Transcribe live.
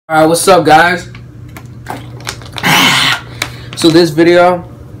Alright, what's up, guys? So this video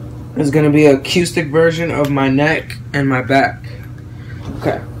is gonna be an acoustic version of my neck and my back.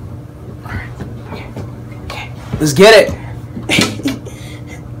 Okay. Okay. Let's get it.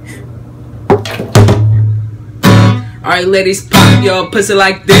 Alright, ladies, pop your pussy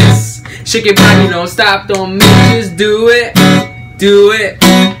like this. Shake your body, don't stop, don't move, just do it. Do it.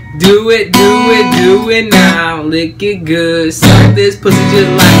 Do it, do it, do it now. Lick it good. Suck this pussy just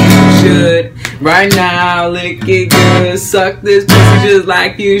like you should. Right now, lick it good. Suck this pussy just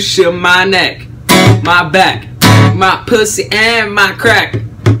like you should. My neck, my back, my pussy and my crack.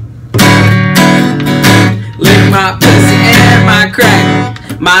 Lick my pussy and my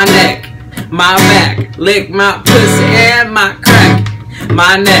crack. My neck, my back. Lick my pussy and my crack.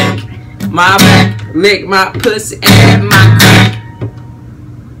 My neck, my back. Lick my pussy and my crack.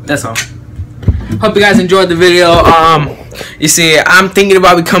 That's all. Hope you guys enjoyed the video. You see, I'm thinking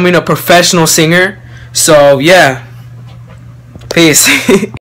about becoming a professional singer. So yeah, peace.